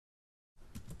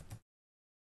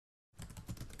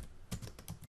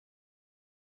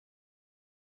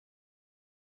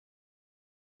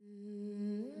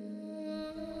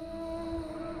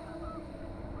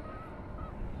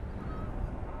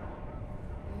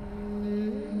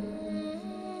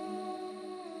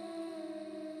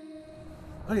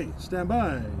Okay, stand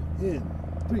by in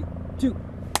 3, 2.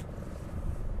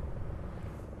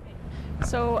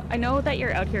 So I know that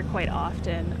you're out here quite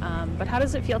often, but how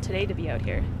does it feel today to be out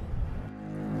here?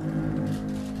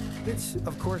 It's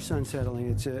of course unsettling.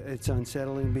 It's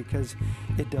unsettling because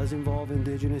it does involve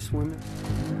Indigenous women.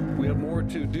 We have more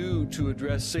to do to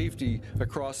address safety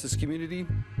across this community.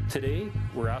 Today,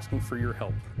 we're asking for your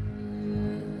help.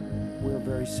 We're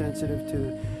very sensitive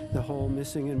to the whole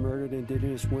missing and murdered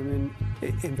Indigenous women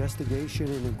investigation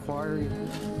and inquiry.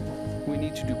 We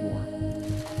need to do more.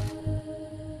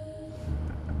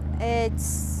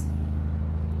 It's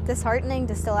disheartening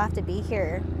to still have to be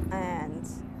here, and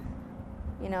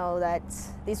you know that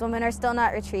these women are still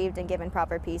not retrieved and given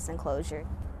proper peace and closure.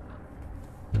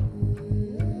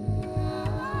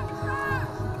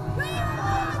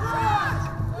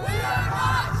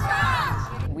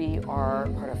 We are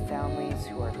part of families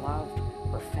who are loved.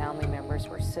 We're family members,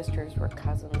 we're sisters, we're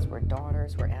cousins, we're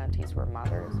daughters, we're aunties, we're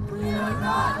mothers. We are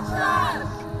not trash!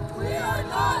 We are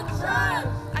not trash!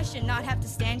 I should not have to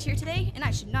stand here today, and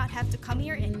I should not have to come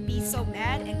here and be so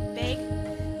mad and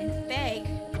beg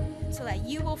so that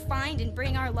you will find and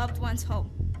bring our loved ones home.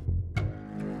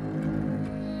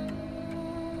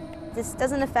 This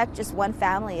doesn't affect just one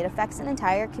family, it affects an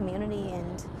entire community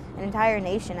and an entire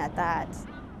nation at that.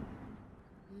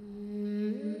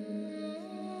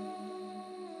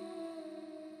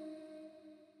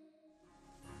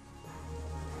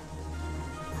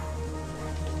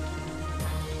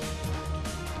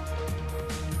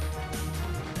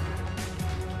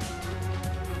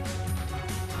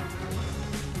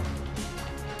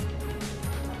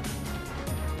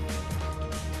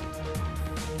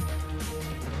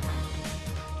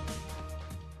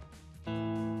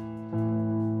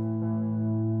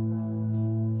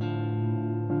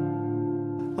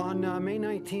 On May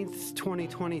 19th,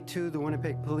 2022, the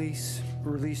Winnipeg Police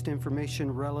released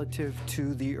information relative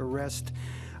to the arrest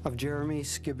of Jeremy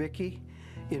Skibicki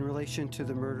in relation to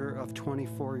the murder of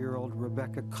 24-year-old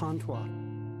Rebecca Contois.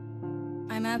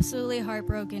 I'm absolutely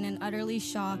heartbroken and utterly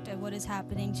shocked at what is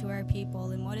happening to our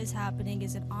people, and what is happening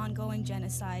is an ongoing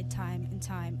genocide time and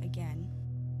time again.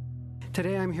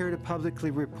 Today I'm here to publicly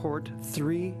report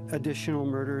 3 additional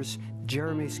murders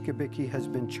Jeremy Skibicki has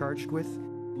been charged with: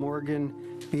 Morgan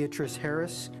Beatrice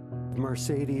Harris,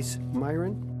 Mercedes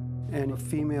Myron, and a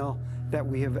female that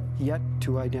we have yet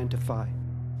to identify.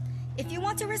 If you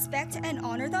want to respect and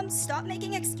honor them, stop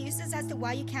making excuses as to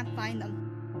why you can't find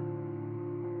them.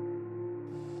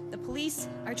 The police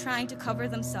are trying to cover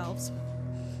themselves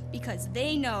because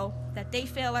they know that they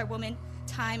fail our women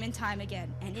time and time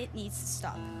again, and it needs to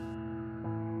stop.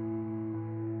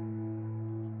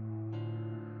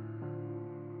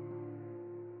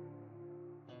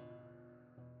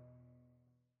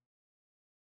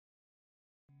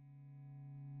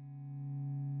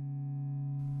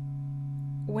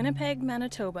 Winnipeg,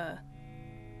 Manitoba,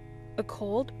 a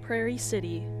cold prairie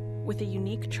city with a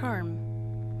unique charm,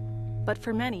 but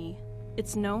for many,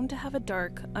 it's known to have a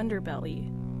dark underbelly.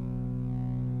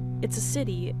 It's a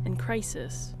city in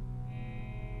crisis.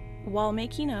 While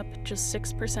making up just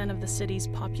 6% of the city's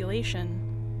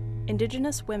population,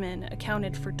 Indigenous women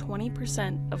accounted for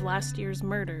 20% of last year's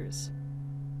murders.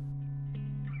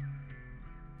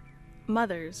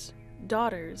 Mothers,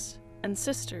 daughters, and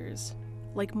sisters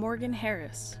like Morgan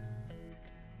Harris.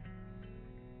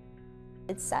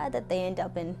 It's sad that they end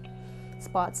up in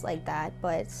spots like that,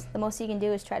 but the most you can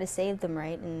do is try to save them,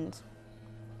 right? And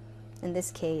in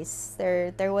this case,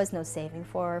 there was no saving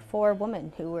for 4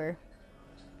 women who were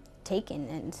taken,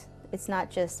 and it's not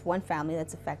just one family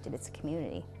that's affected, it's a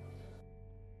community.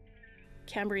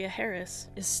 Cambria Harris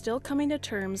is still coming to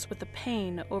terms with the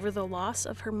pain over the loss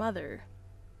of her mother.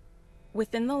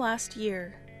 Within the last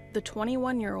year, the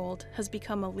 21-year-old has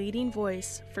become a leading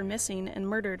voice for missing and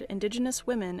murdered Indigenous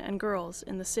women and girls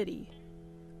in the city.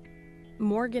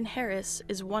 Morgan Harris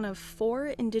is one of 4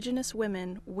 Indigenous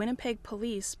women Winnipeg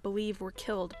police believe were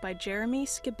killed by Jeremy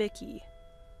Skibicki.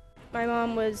 My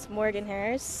mom was Morgan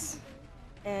Harris,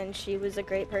 and she was a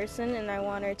great person, and I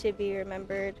want her to be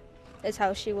remembered as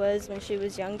how she was when she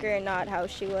was younger and not how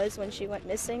she was when she went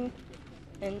missing.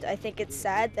 And I think it's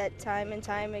sad that time and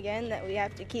time again that we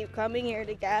have to keep coming here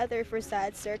to gather for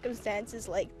sad circumstances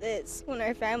like this when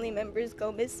our family members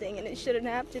go missing, and it shouldn't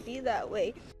have to be that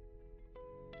way.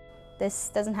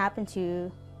 This doesn't happen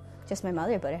to just my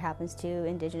mother, but it happens to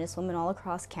Indigenous women all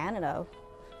across Canada.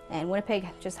 And Winnipeg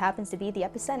just happens to be the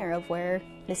epicenter of where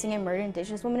missing and murdered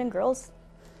Indigenous women and girls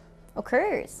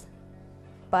occurs.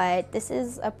 But this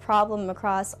is a problem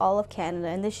across all of Canada,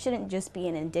 and this shouldn't just be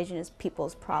an Indigenous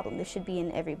people's problem. This should be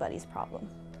an everybody's problem.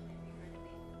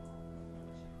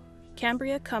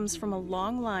 Cambria comes from a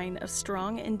long line of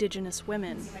strong Indigenous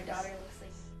women.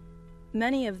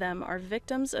 Many of them are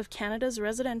victims of Canada's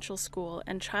residential school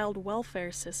and child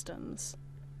welfare systems.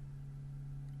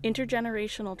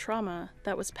 Intergenerational trauma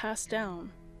that was passed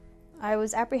down. I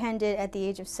was apprehended at the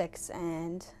age of 6,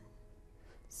 and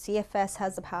CFS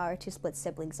has the power to split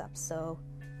siblings up. So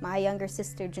my younger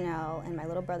sister Janelle and my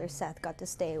little brother Seth got to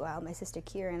stay while my sister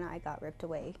Kira and I got ripped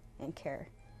away in care.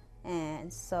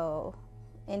 And so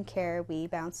in care we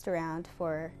bounced around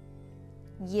for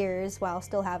years while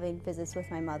still having visits with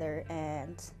my mother,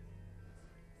 and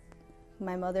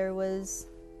my mother was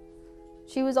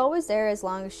always there as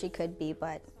long as she could be,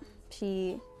 but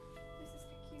she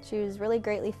was really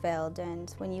greatly failed.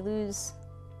 And when you lose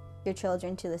your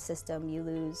children to the system, you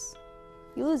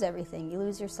lose everything. You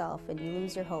lose yourself, and you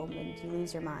lose your home, and you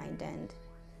lose your mind. And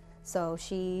so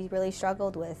she really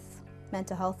struggled with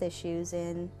mental health issues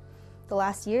in the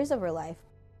last years of her life.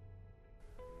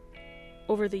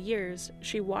 Over the years,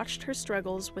 she watched her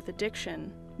struggles with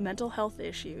addiction, mental health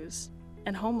issues,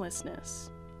 and homelessness.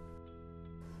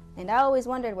 And I always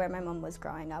wondered where my mom was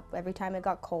growing up. Every time it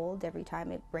got cold, every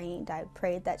time it rained, I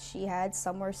prayed that she had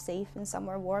somewhere safe and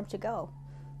somewhere warm to go.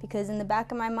 Because in the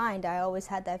back of my mind, I always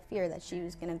had that fear that she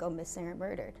was going to go missing or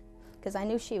murdered. Because I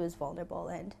knew she was vulnerable,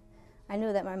 and I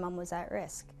knew that my mom was at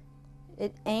risk.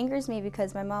 It angers me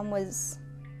because my mom was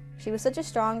such a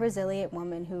strong, resilient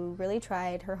woman who really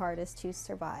tried her hardest to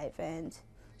survive, and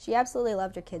she absolutely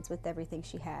loved her kids with everything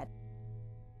she had.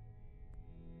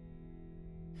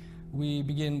 We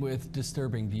begin with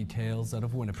disturbing details out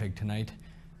of Winnipeg tonight,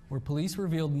 where police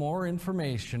revealed more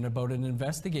information about an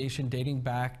investigation dating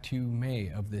back to May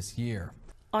of this year.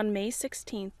 On May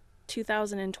 16,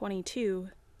 2022,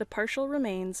 the partial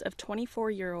remains of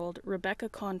 24-year-old Rebecca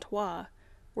Contois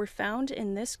were found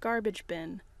in this garbage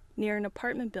bin near an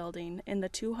apartment building in the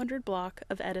 200 block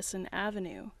of Edison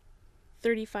Avenue.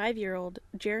 35-year-old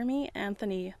Jeremy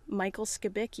Anthony Michael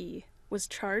Skibicki was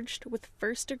charged with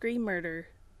first-degree murder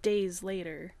days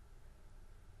later.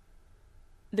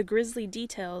 The grisly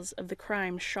details of the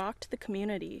crime shocked the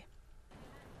community.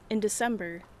 In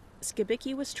December,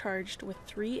 Skibicki was charged with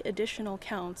 3 additional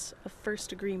counts of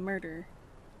first-degree murder.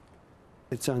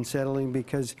 It's unsettling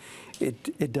because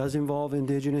it does involve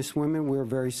Indigenous women. We're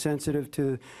very sensitive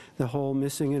to the whole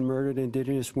missing and murdered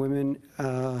Indigenous women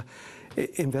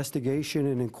investigation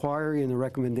and inquiry and the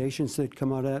recommendations that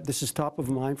come out of that. This is top of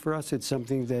mind for us. It's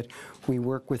something that we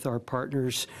work with our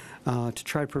partners to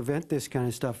try to prevent this kind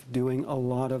of stuff, doing a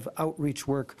lot of outreach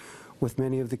work with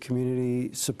many of the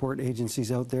community support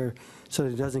agencies out there so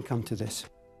that it doesn't come to this.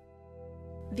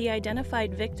 The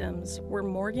identified victims were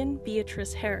Morgan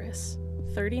Beatrice Harris,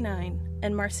 39,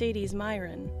 and Mercedes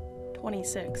Myron,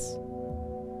 26.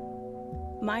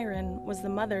 Myron was the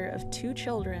mother of 2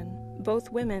 children.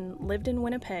 Both women lived in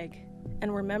Winnipeg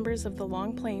and were members of the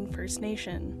Long Plain First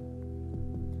Nation.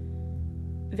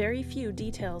 Very few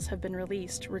details have been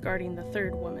released regarding the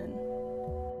 3rd woman.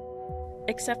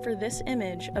 Except for this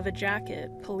image of a jacket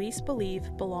police believe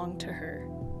belonged to her.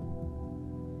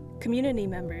 Community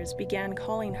members began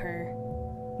calling her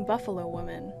Buffalo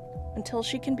Woman until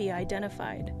she can be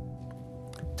identified.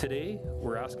 Today,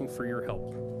 we're asking for your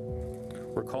help.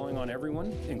 We're calling on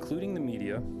everyone, including the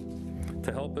media,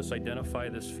 to help us identify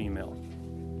this female.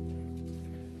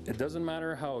 It doesn't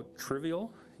matter how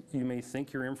trivial you may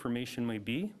think your information may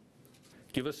be,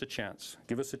 give us a chance.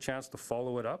 Give us a chance to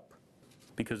follow it up,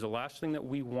 because the last thing that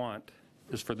we want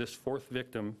is for this 4th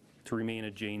victim to remain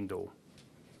a Jane Doe.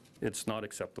 It's not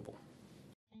acceptable.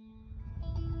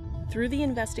 Through the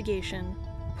investigation,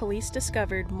 police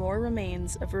discovered more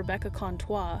remains of Rebecca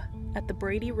Contois at the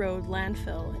Brady Road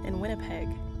Landfill in Winnipeg.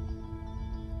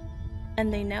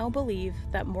 And they now believe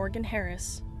that Morgan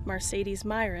Harris, Mercedes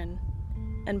Myron,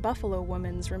 and Buffalo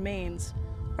Woman's remains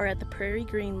are at the Prairie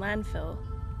Green Landfill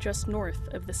just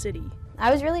north of the city. I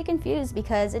was really confused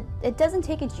because it doesn't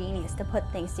take a genius to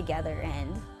put things together,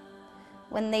 and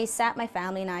when they sat my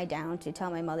family and I down to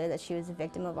tell my mother that she was a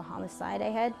victim of a homicide, I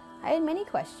had many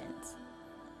questions.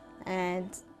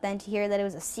 And then to hear that it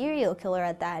was a serial killer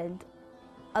at that, and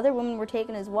other women were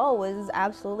taken as well, was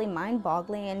absolutely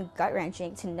mind-boggling and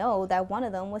gut-wrenching to know that one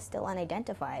of them was still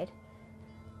unidentified.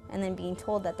 And then being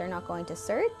told that they're not going to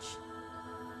search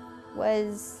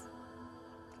was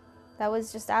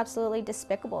just absolutely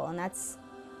despicable, and that's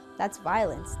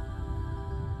violence.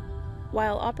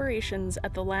 While operations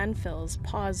at the landfills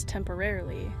paused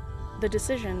temporarily, the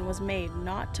decision was made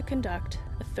not to conduct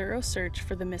a thorough search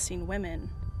for the missing women.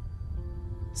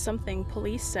 something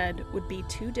police said would be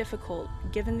too difficult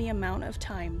given the amount of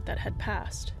time that had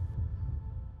passed.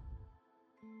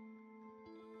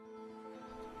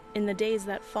 In the days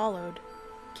that followed,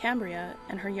 Cambria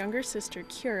and her younger sister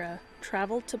Kira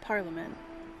traveled to Parliament.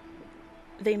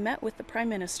 They met with the Prime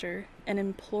Minister and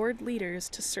implored leaders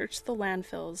to search the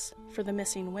landfills for the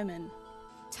missing women.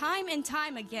 Time and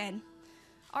time again,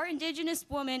 our Indigenous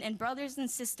women and brothers and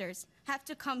sisters have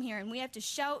to come here, and we have to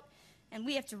shout and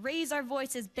we have to raise our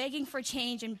voices begging for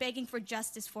change and begging for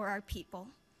justice for our people.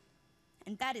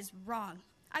 And that is wrong.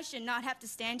 I should not have to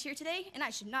stand here today, and I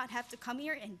should not have to come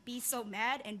here and be so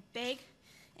mad and beg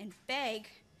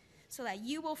so that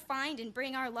you will find and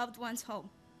bring our loved ones home.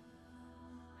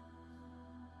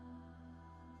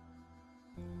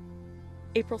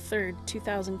 April 3rd,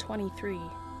 2023.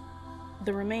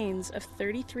 The remains of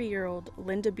 33-year-old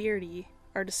Linda Beardy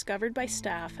are discovered by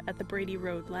staff at the Brady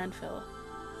Road Landfill.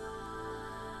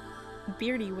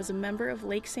 Beardy was a member of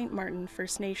Lake St. Martin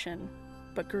First Nation,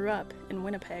 but grew up in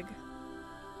Winnipeg.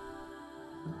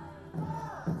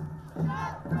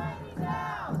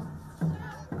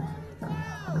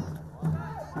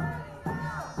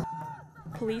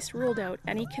 Police ruled out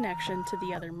any connection to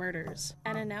the other murders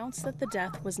and announced that the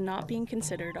death was not being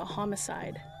considered a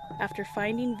homicide after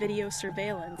finding video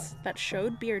surveillance that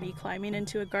showed Beardy climbing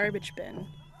into a garbage bin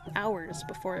hours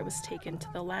before it was taken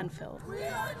to the landfill. We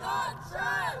are not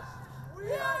trash!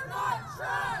 We are not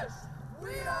trash! We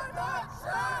are not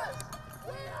trash!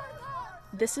 We are not!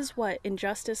 This is what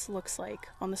injustice looks like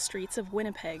on the streets of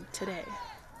Winnipeg today.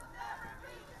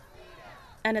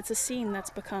 And it's a scene that's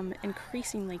become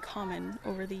increasingly common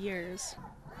over the years.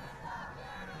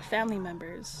 Family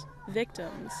members,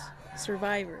 victims,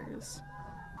 survivors,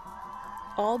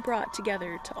 all brought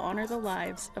together to honor the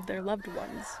lives of their loved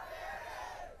ones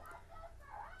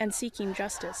and seeking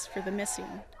justice for the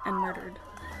missing and murdered.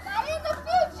 That in the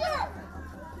future,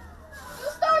 you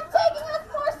start taking us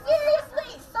more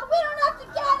seriously so we don't have to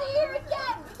gather here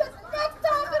again, because the next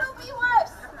time it'll be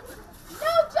worse.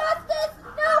 No justice,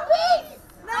 no peace!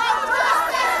 No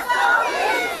justice, no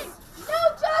peace! No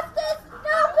justice,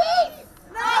 no peace!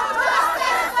 No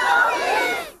justice, no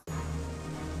peace!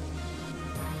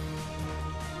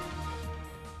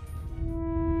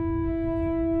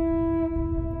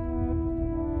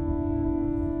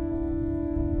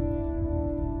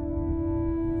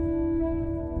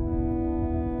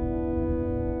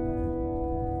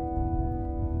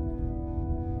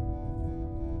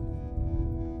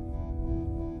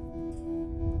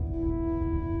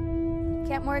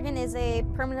 Camp Morgan is a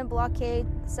permanent blockade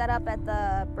set up at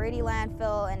the Brady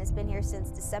landfill, and it's been here since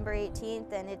December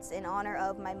 18th, and it's in honor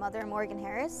of my mother, Morgan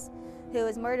Harris, who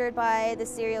was murdered by the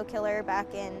serial killer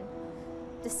back in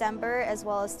December, as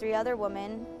well as 3 other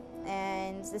women.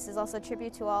 And this is also a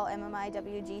tribute to all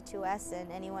MMIWG2S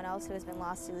and anyone else who has been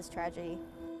lost to this tragedy.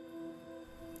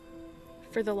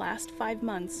 For the last 5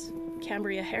 months,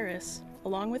 Cambria Harris,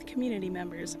 along with community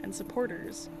members and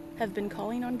supporters, have been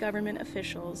calling on government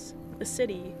officials, the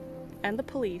city, and the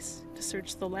police to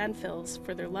search the landfills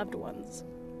for their loved ones.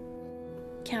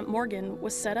 Camp Morgan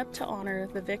was set up to honor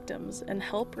the victims and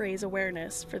help raise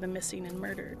awareness for the missing and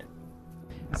murdered.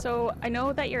 So I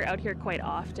know that you're out here quite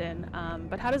often,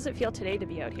 but how does it feel today to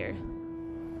be out here?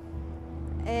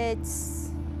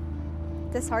 It's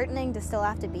disheartening to still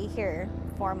have to be here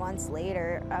 4 months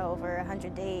later, over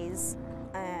 100 days,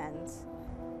 and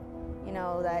you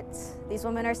know that these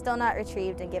women are still not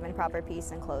retrieved and given proper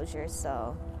peace and closure.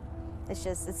 So it's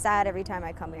sad every time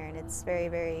I come here, and it's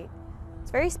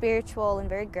very spiritual and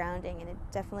very grounding, and it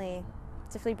definitely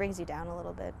brings you down a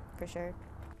little bit, for sure.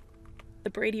 The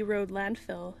Brady Road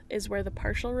Landfill is where the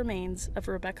partial remains of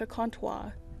Rebecca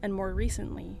Contois and, more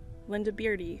recently, Linda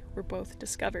Beardy were both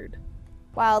discovered.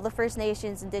 While the First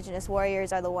Nations Indigenous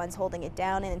warriors are the ones holding it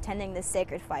down and attending this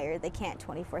sacred fire, they can't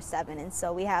 24/7, and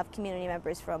so we have community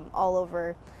members from all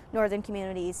over northern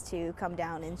communities to come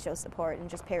down and show support and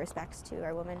just pay respects to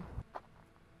our women.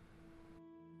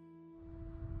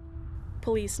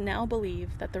 Police now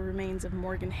believe that the remains of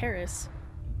Morgan Harris,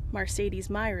 Mercedes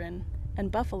Myron, and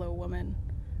Buffalo Woman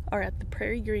are at the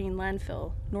Prairie Green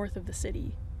landfill north of the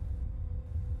city.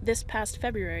 This past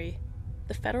February,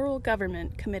 the federal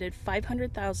government committed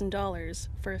 $500,000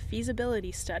 for a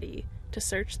feasibility study to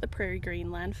search the Prairie Green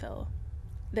landfill.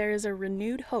 There is a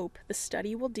renewed hope the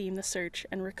study will deem the search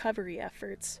and recovery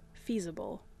efforts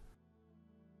feasible.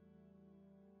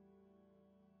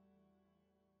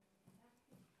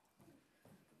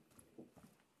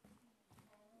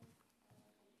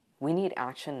 We need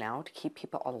action now to keep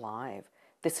people alive.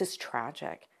 This is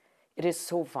tragic. It is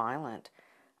so violent.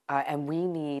 And we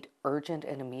need urgent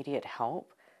and immediate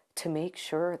help to make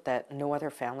sure that no other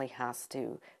family has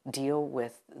to deal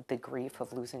with the grief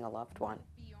of losing a loved one.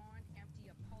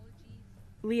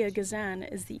 Leah Gazan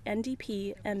is the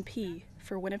NDP MP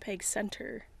for Winnipeg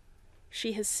Centre.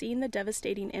 She has seen the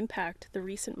devastating impact the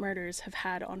recent murders have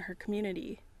had on her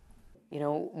community. You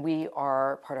know, we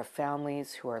are part of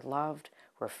families who are loved.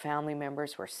 We're family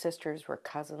members, we're sisters, we're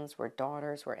cousins, we're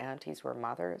daughters, we're aunties, we're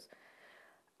mothers.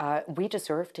 We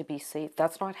deserve to be safe.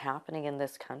 That's not happening in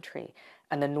this country.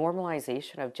 And the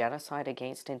normalization of genocide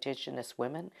against Indigenous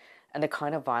women and the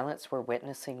kind of violence we're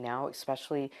witnessing now,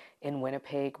 especially in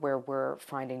Winnipeg, where we're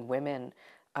finding women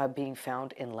being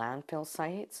found in landfill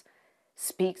sites,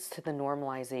 speaks to the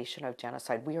normalization of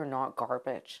genocide. We are not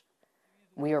garbage.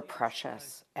 We are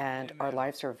precious, and our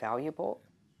lives are valuable.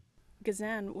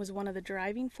 Gazan was one of the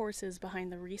driving forces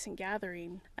behind the recent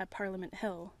gathering at Parliament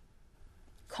Hill,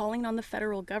 calling on the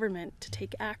federal government to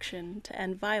take action to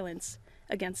end violence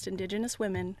against Indigenous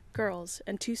women, girls,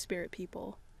 and Two-Spirit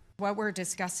people. What we're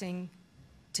discussing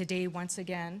today, once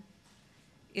again,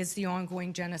 is the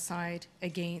ongoing genocide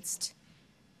against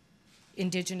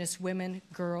Indigenous women,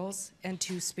 girls, and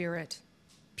Two-Spirit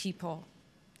people.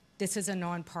 This is a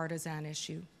nonpartisan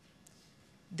issue.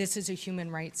 This is a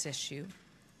human rights issue.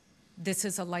 This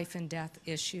is a life and death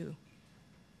issue.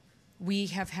 We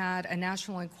have had a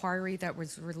national inquiry that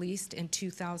was released in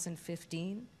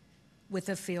 2015 with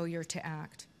a failure to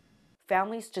act.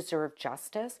 Families deserve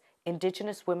justice.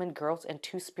 Indigenous women, girls, and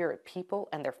Two-Spirit people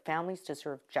and their families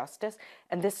deserve justice.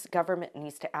 And this government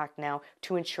needs to act now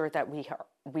to ensure that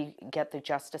we get the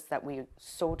justice that we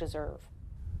so deserve.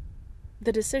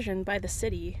 The decision by the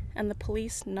city and the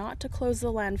police not to close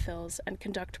the landfills and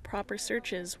conduct proper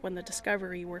searches when the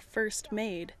discovery were first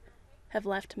made have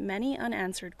left many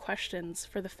unanswered questions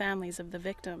for the families of the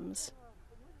victims.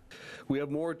 We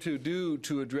have more to do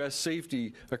to address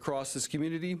safety across this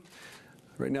community.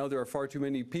 Right now there are far too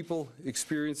many people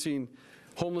experiencing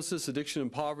homelessness, addiction,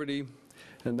 and poverty,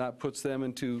 and that puts them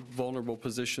into vulnerable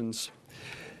positions.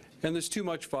 And there's too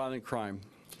much violent crime.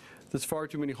 There's far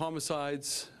too many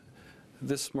homicides.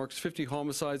 This marks 50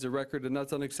 homicides, a record, and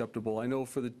that's unacceptable. I know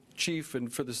for the chief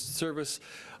and for the service,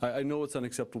 I know it's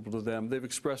unacceptable to them. They've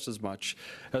expressed as much.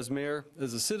 As mayor,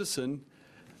 as a citizen,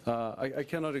 I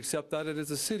cannot accept that, and as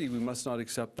a city, we must not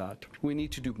accept that. We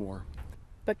need to do more.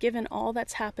 But given all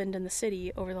that's happened in the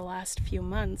city over the last few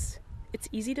months, it's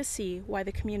easy to see why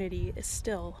the community is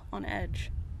still on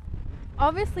edge.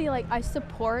 Obviously, I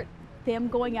support them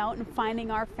going out and finding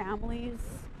our families,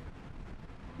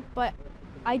 but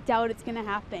I doubt it's gonna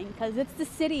happen because it's the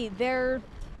city. They're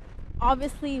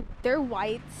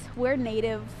white, we're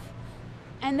native,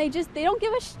 and they don't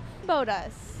give a shit about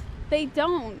us. They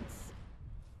don't.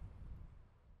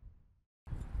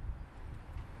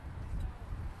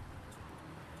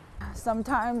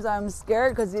 Sometimes I'm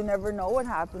scared because you never know what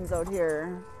happens out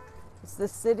here. It's the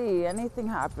city, anything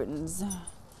happens.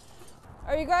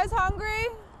 Are you guys hungry?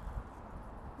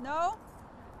 No?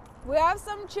 We have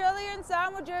some chili and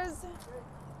sandwiches.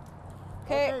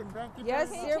 Okay, thank you.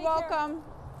 Yes, you're welcome.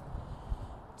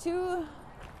 Two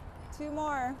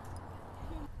more.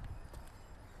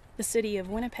 The city of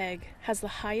Winnipeg has the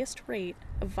highest rate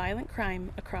of violent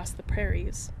crime across the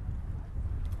prairies.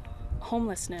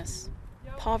 Homelessness,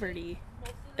 poverty,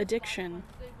 addiction,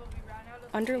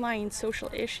 underlying social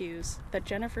issues that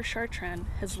Jennifer Chartrand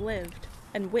has lived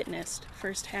and witnessed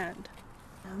firsthand.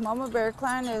 Mama Bear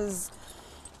Clan is,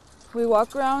 we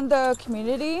walk around the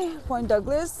community, Point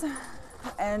Douglas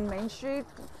and Main Street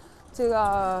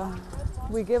to,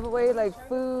 we give away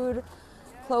food,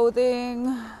 clothing,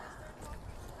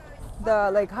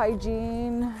 the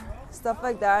hygiene, stuff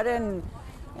like that. And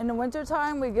in the winter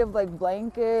time, we give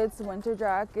blankets, winter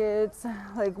jackets,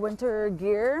 winter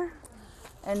gear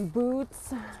and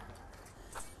boots.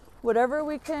 Whatever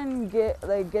we can get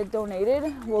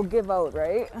donated, we'll give out,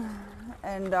 right?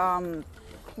 And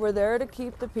we're there to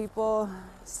keep the people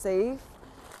safe.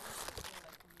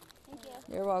 Thank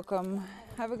you. You're welcome.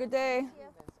 Have a good day.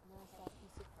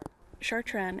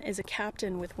 Chartrand is a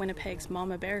captain with Winnipeg's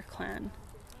Mama Bear Clan.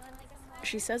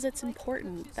 She says it's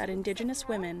important that Indigenous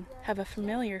women have a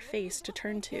familiar face to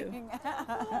turn to.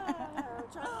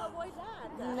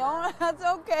 No, that's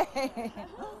okay.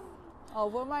 I'll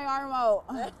put my arm out.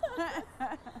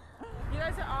 You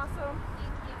guys are awesome.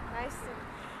 Thank you. Nice to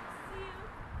see you.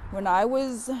 When I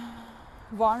was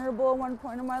vulnerable at one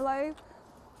point in my life,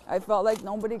 I felt like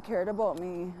nobody cared about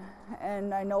me.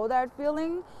 And I know that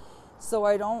feeling, so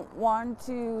I don't want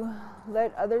to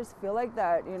let others feel like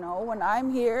that, you know? When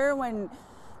I'm here, when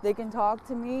they can talk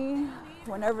to me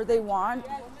whenever they want,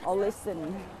 I'll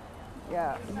listen.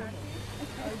 Yeah.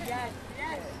 Yes,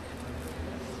 yes.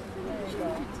 There you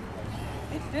go.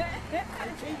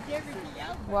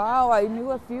 Wow, I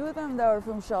knew a few of them that were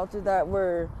from shelter that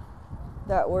were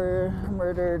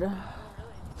murdered.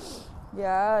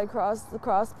 Yeah, I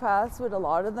crossed paths with a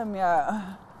lot of them.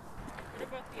 Yeah. What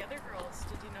about the other girls?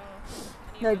 Did you know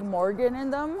any Like of them? Morgan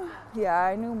and them? Yeah,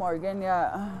 I knew Morgan,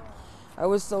 yeah. I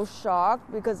was so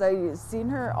shocked because I seen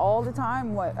her all the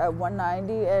time at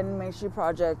 190 and Main Street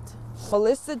Project.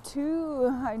 Melissa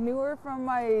too, I knew her from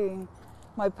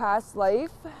my past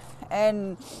life,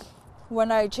 and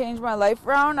when I changed my life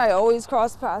around, I always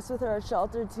crossed paths with her at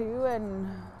shelter too, and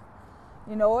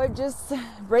you know, it just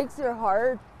breaks your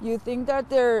heart. You think that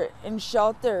they're in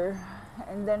shelter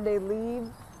and then they leave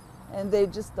and they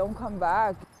just don't come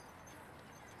back.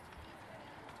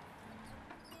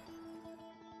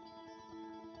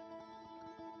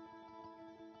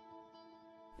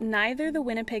 Neither the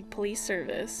Winnipeg Police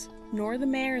Service nor the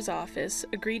Mayor's office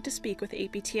agreed to speak with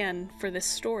APTN for this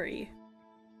story.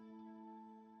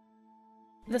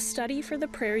 The study for the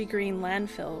Prairie Green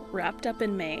landfill wrapped up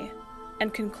in May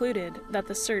and concluded that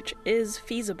the search is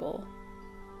feasible.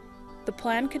 The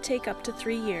plan could take up to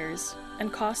 3 years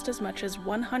and cost as much as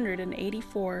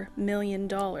 $184 million.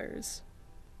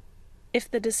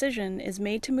 If the decision is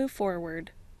made to move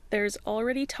forward, there's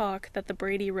already talk that the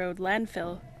Brady Road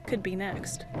Landfill could be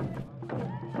next.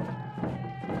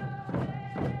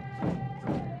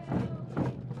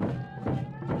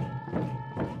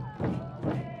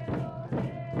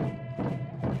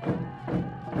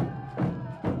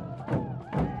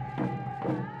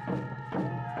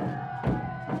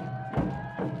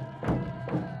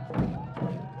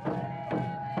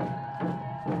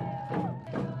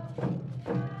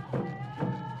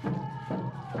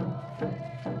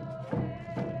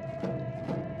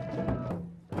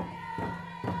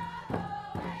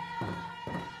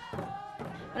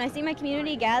 When I see my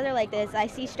community gather like this, I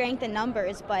see strength in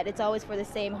numbers, but it's always for the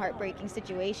same heartbreaking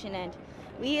situation. And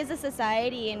we as a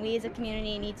society and we as a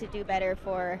community need to do better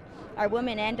for our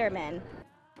women and our men.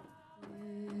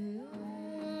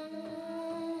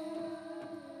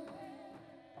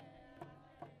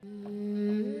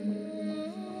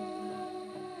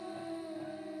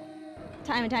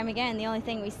 Time and time again, the only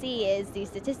thing we see is these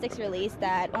statistics released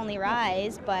that only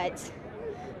rise, but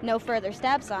no further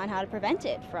steps on how to prevent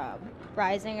it from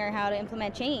rising or how to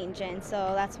implement change. And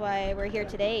so that's why we're here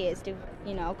today, is to,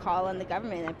 call on the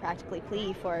government and practically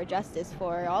plead for justice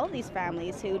for all of these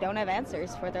families who don't have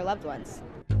answers for their loved ones.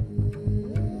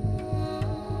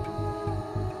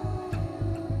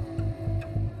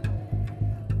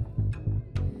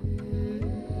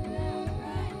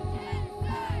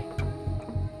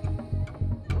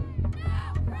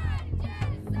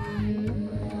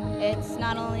 It's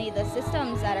not only the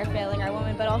systems that are failing our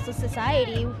women, but also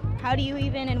society. How do you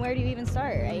even and where do you even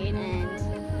start, right?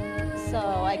 And so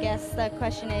I guess the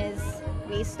question is,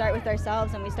 we start with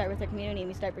ourselves and we start with our community and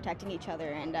we start protecting each other,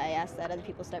 and I ask that other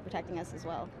people start protecting us as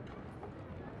well.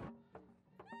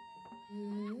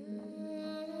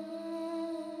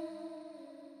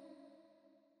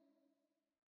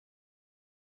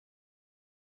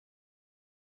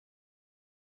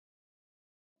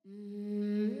 Mm-hmm.